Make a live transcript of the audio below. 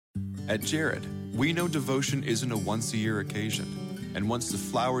At Jared, we know devotion isn't a once-a-year occasion, and once the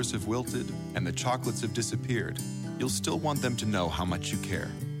flowers have wilted and the chocolates have disappeared, you'll still want them to know how much you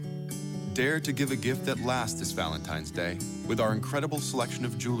care. Dare to give a gift that lasts this Valentine's Day with our incredible selection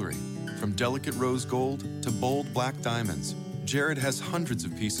of jewelry. From delicate rose gold to bold black diamonds, Jared has hundreds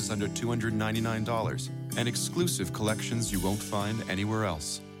of pieces under $299 and exclusive collections you won't find anywhere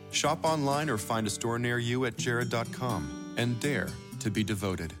else. Shop online or find a store near you at jared.com and dare to be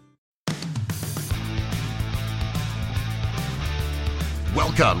devoted.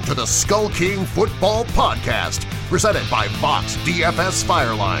 Welcome to the Skull King Football Podcast, presented by Fox DFS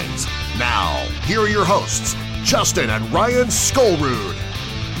Firelines. Now, here are your hosts, Justin and Ryan Skullrood.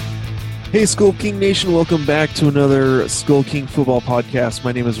 Hey, Skull King Nation, welcome back to another Skull King Football Podcast.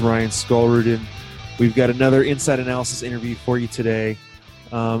 My name is Ryan Skullrood, and we've got another Inside Analysis interview for you today.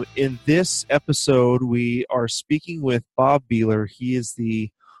 In this episode, we are speaking with Bob Behler. He is the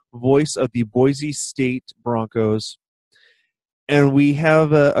voice of the Boise State Broncos. And we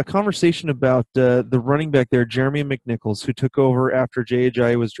have a conversation about the running back there, Jeremy McNichols, who took over after Jay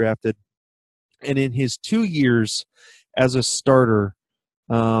Ajayi was drafted. And in his 2 years as a starter,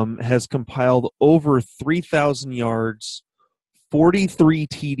 has compiled over 3,000 yards, 43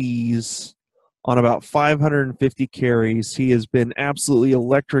 TDs on about 550 carries. He has been absolutely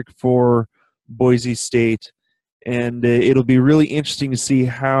electric for Boise State. And it'll be really interesting to see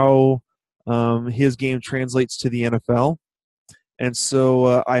how his game translates to the NFL. And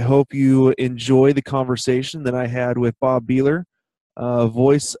so I hope you enjoy the conversation that I had with Bob Behler,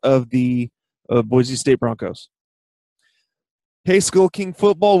 voice of the Boise State Broncos. Hey, Skull King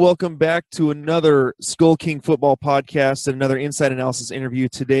Football. Welcome back to another Skull King Football podcast and another Inside Analysis interview.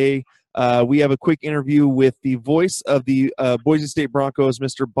 Today, we have a quick interview with the voice of the Boise State Broncos,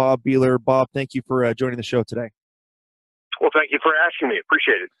 Mr. Bob Behler. Bob, thank you for joining the show today. Well, thank you for asking me.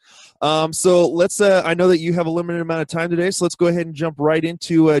 Appreciate it. So let's, I know that you have a limited amount of time today, so let's go ahead and jump right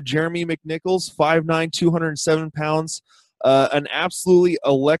into Jeremy McNichols, 5'9", 207 pounds, an absolutely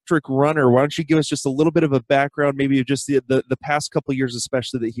electric runner. Why don't you give us just a little bit of a background, maybe of just the past couple of years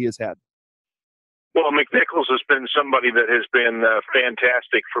especially that he has had? Well, McNichols has been somebody that has been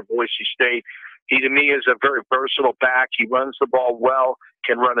fantastic for Boise State. He, to me, is a very versatile back. He runs the ball well,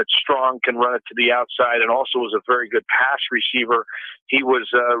 can run it strong, can run it to the outside, and also is a very good pass receiver. He was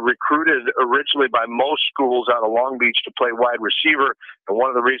recruited originally by most schools out of Long Beach to play wide receiver, and one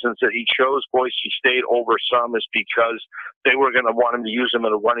of the reasons that he chose Boise State over some is because they were going to want him to use him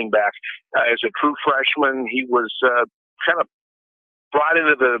as a running back. As a true freshman, he was kind of brought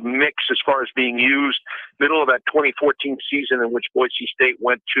into the mix as far as being used middle of that 2014 season in which Boise State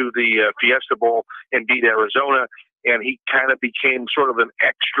went to the Fiesta Bowl and beat Arizona, and he kind of became sort of an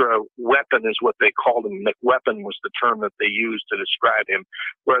extra weapon is what they called him. McWeapon was the term that they used to describe him,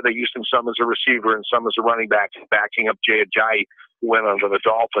 where they used him some as a receiver and some as a running back, backing up Jay Ajayi, who went on to the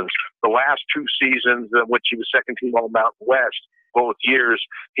Dolphins. The last two seasons in which he was second team All-Mountain West, both years,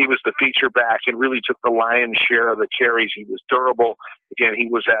 he was the feature back and really took the lion's share of the carries. He was durable. Again, he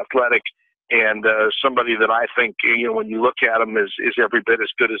was athletic and somebody that I think, when you look at him, is every bit as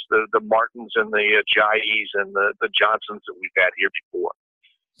good as the Martins and the Ajayis and the Johnsons that we've had here before.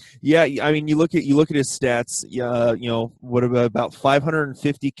 Yeah, I mean, you look at his stats. What about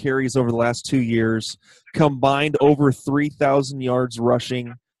 550 carries over the last 2 years, combined over 3,000 yards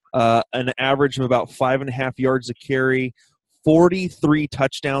rushing, an average of about 5.5 yards a carry. 43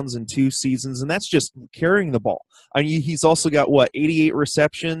 touchdowns in 2 seasons, and that's just carrying the ball. I mean, he's also got, 88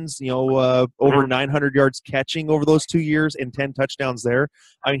 receptions, over 900 yards catching over those 2 years and 10 touchdowns there.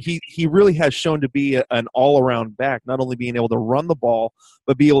 I mean, he really has shown to be an all-around back, not only being able to run the ball,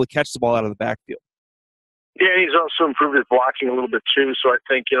 but be able to catch the ball out of the backfield. Yeah, he's also improved his blocking a little bit too, so I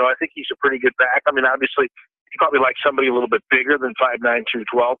think he's a pretty good back. I mean, obviously, he probably likes somebody a little bit bigger than 5'9",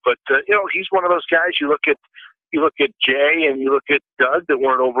 212, but, he's one of those guys you look at Jay and you look at Doug that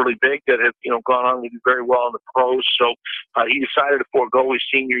weren't overly big that have, gone on to do very well in the pros. So he decided to forego his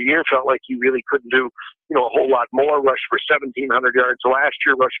senior year, felt like he really couldn't do, a whole lot more. Rushed for 1,700 yards last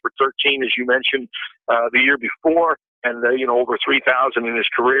year, rushed for 13, as you mentioned, the year before, and, over 3,000 in his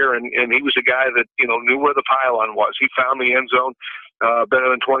career. And he was a guy that, knew where the pylon was. He found the end zone better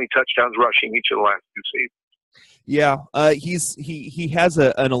than 20 touchdowns rushing each of the last 2 seasons. Yeah, he has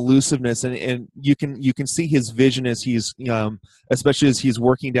an elusiveness, and you can see his vision as he's especially as he's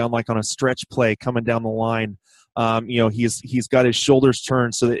working down like on a stretch play coming down the line. He's got his shoulders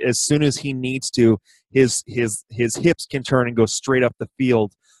turned so that as soon as he needs to, his hips can turn and go straight up the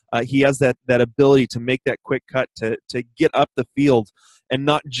field. He has that ability to make that quick cut to get up the field and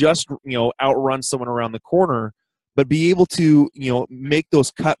not just outrun someone around the corner, but be able to, make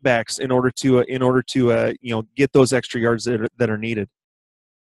those cutbacks in order to get those extra yards that are needed.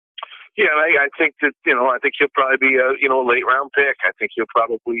 Yeah, I think that, I think he'll probably be a late round pick. I think he'll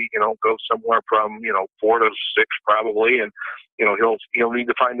probably, go somewhere from, 4 to 6 probably. And, he'll need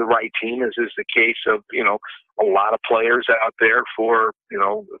to find the right team, as is the case of, a lot of players out there for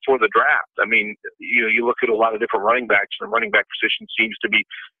the draft. I mean, you look at a lot of different running backs, and the running back position seems to be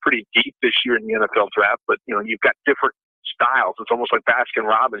pretty deep this year in the NFL draft, but, you've got different styles. It's almost like Baskin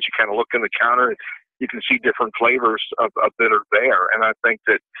Robbins. You kind of look in the counter and you can see different flavors of that are there. And I think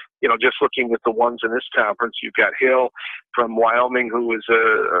that, just looking at the ones in this conference, you've got Hill from Wyoming, who is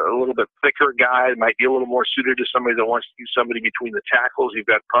a little bit thicker guy, might be a little more suited to somebody that wants to use somebody between the tackles. You've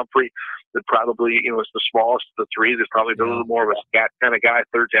got Pumphrey that probably, is the smallest of the three. There's probably a little more of a scat kind of guy,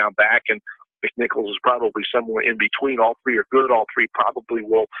 third down back, and McNichols is probably somewhere in between. All three are good. All three probably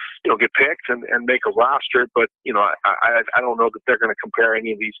will, get picked and make a roster. But, I don't know that they're going to compare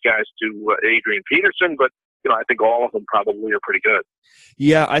any of these guys to Adrian Peterson, but, I think all of them probably are pretty good.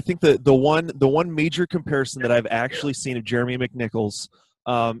 Yeah, I think the one major comparison that I've actually seen of Jeremy McNichols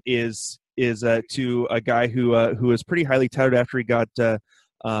is to a guy who was pretty highly touted after he got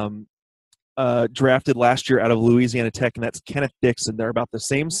drafted last year out of Louisiana Tech, and that's Kenneth Dixon. They're about the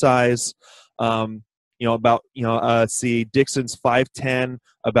same size. See, Dixon's 5'10",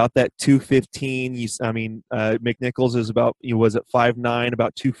 about that 215. McNichols is about, was at 5'9",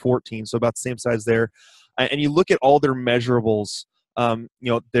 about 214, so about the same size there. And you look at all their measurables,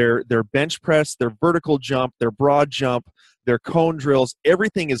 their bench press, their vertical jump, their broad jump, their cone drills,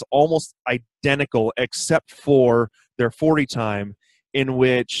 everything is almost identical except for their 40 time, in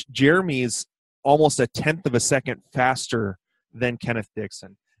which Jeremy's almost a tenth of a second faster than Kenneth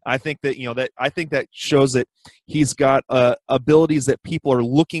Dixon. I think that shows that he's got abilities that people are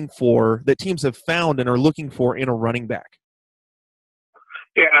looking for, that teams have found and are looking for in a running back.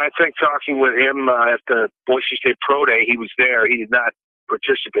 Yeah, I think talking with him at the Boise State Pro Day, he was there. He did not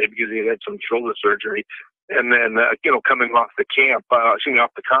participate because he had some shoulder surgery. And then, coming off the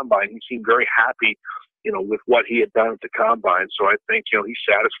off the combine, he seemed very happy, with what he had done at the combine. So I think, he's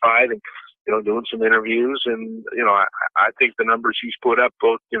satisfied and, doing some interviews. And, I think the numbers he's put up,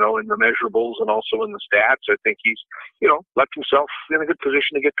 both, in the measurables and also in the stats, I think he's, left himself in a good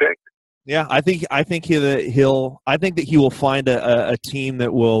position to get picked. Yeah, I think that he will find a team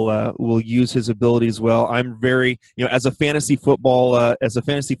that will use his abilities well. I'm very, as a fantasy football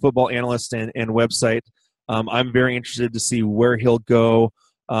analyst and website, I'm very interested to see where he'll go.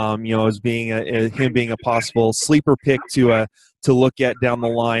 As being him being a possible sleeper pick to look at down the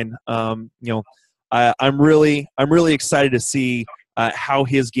line. I'm really excited to see how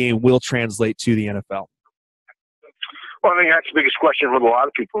his game will translate to the NFL. Well, I think that's the biggest question with a lot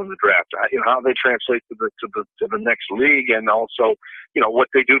of people in the draft. How they translate to the next league, and also, what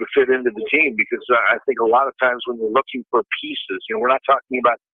they do to fit into the team. Because I think a lot of times when they're looking for pieces, we're not talking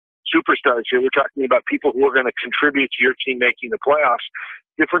about superstars here. We're talking about people who are going to contribute to your team making the playoffs.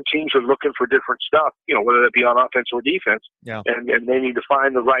 Different teams are looking for different stuff, whether that be on offense or defense. Yeah. And they need to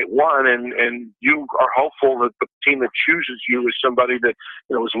find the right one. And you are hopeful that the team that chooses you is somebody that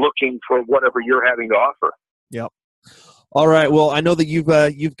is looking for whatever you're having to offer. Yep. All right. Well, I know that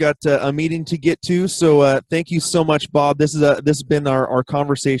you've got a meeting to get to, so thank you so much, Bob. This has been our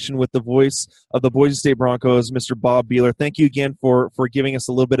conversation with the voice of the Boise State Broncos, Mr. Bob Behler. Thank you again for giving us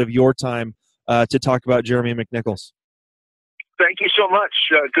a little bit of your time to talk about Jeremy McNichols. Thank you so much.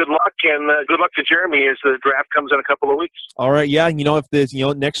 Good luck, and good luck to Jeremy as the draft comes in a couple of weeks. All right. Yeah. If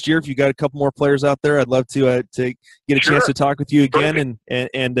next year, if you got a couple more players out there, I'd love to get a chance to talk with you again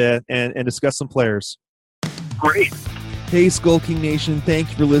and discuss some players. Great. Hey, Skull King Nation,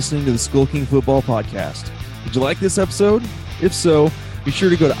 thank you for listening to the Skull King Football Podcast. Did you like this episode? If so, be sure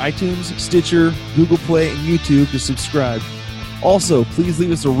to go to iTunes, Stitcher, Google Play, and YouTube to subscribe. Also, please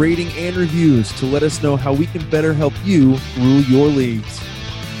leave us a rating and reviews to let us know how we can better help you rule your leagues.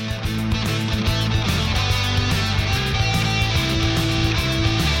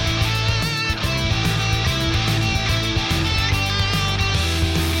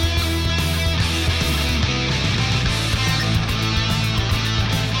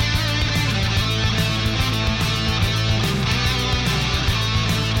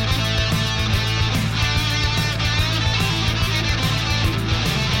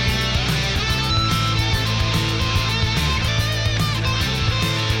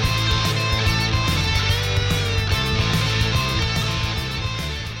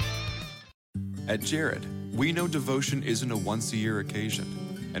 At Jared, we know devotion isn't a once-a-year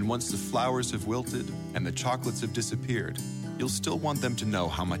occasion, and once the flowers have wilted and the chocolates have disappeared, you'll still want them to know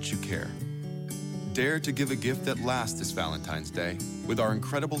how much you care. Dare to give a gift that lasts this Valentine's Day with our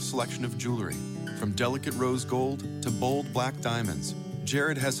incredible selection of jewelry. From delicate rose gold to bold black diamonds,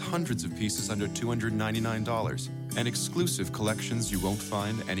 Jared has hundreds of pieces under $299 and exclusive collections you won't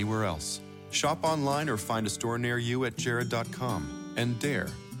find anywhere else. Shop online or find a store near you at jared.com and dare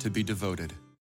to be devoted.